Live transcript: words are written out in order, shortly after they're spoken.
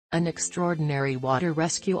An extraordinary water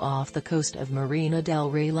rescue off the coast of Marina del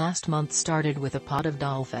Rey last month started with a pod of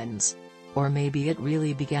dolphins. Or maybe it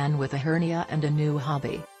really began with a hernia and a new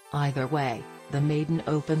hobby. Either way, the maiden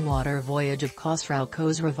open water voyage of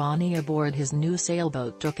Khosravani aboard his new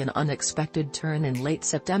sailboat took an unexpected turn in late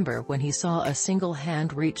September when he saw a single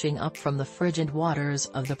hand reaching up from the frigid waters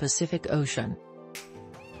of the Pacific Ocean.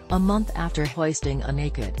 A month after hoisting a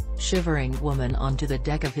naked, shivering woman onto the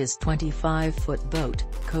deck of his 25-foot boat,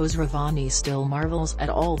 Khosravani still marvels at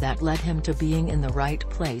all that led him to being in the right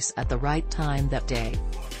place at the right time that day.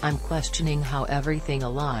 "I'm questioning how everything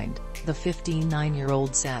aligned," the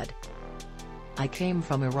 59-year-old said. "I came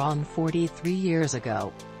from Iran 43 years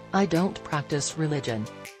ago. I don't practice religion.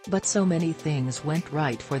 But so many things went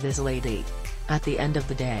right for this lady. At the end of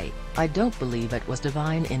the day, I don't believe it was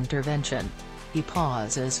divine intervention." He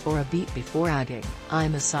pauses for a beat before adding,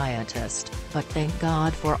 "I'm a scientist, but thank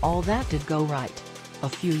God for all that did go right." A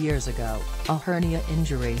few years ago, a hernia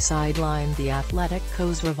injury sidelined the athletic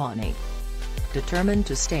Khosravani. Determined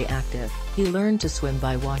to stay active, he learned to swim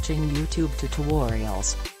by watching YouTube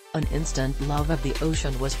tutorials. An instant love of the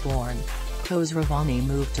ocean was born. Khosravani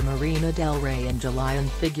moved to Marina del Rey in July and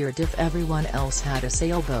figured if everyone else had a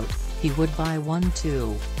sailboat, he would buy one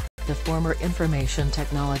too. The former information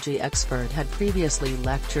technology expert had previously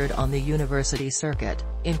lectured on the university circuit,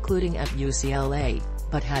 including at UCLA,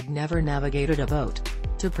 but had never navigated a boat.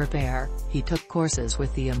 To prepare, he took courses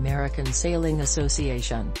with the American Sailing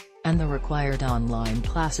Association, and the required online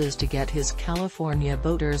classes to get his California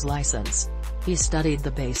boater's license. He studied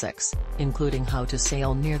the basics, including how to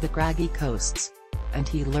sail near the craggy coasts. And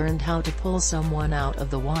he learned how to pull someone out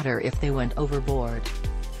of the water if they went overboard.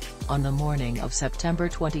 On the morning of September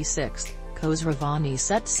 26, Khosravani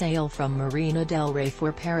set sail from Marina del Rey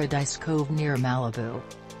for Paradise Cove near Malibu.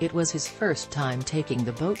 It was his first time taking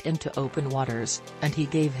the boat into open waters, and he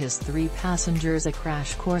gave his 3 passengers a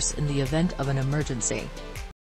crash course in the event of an emergency.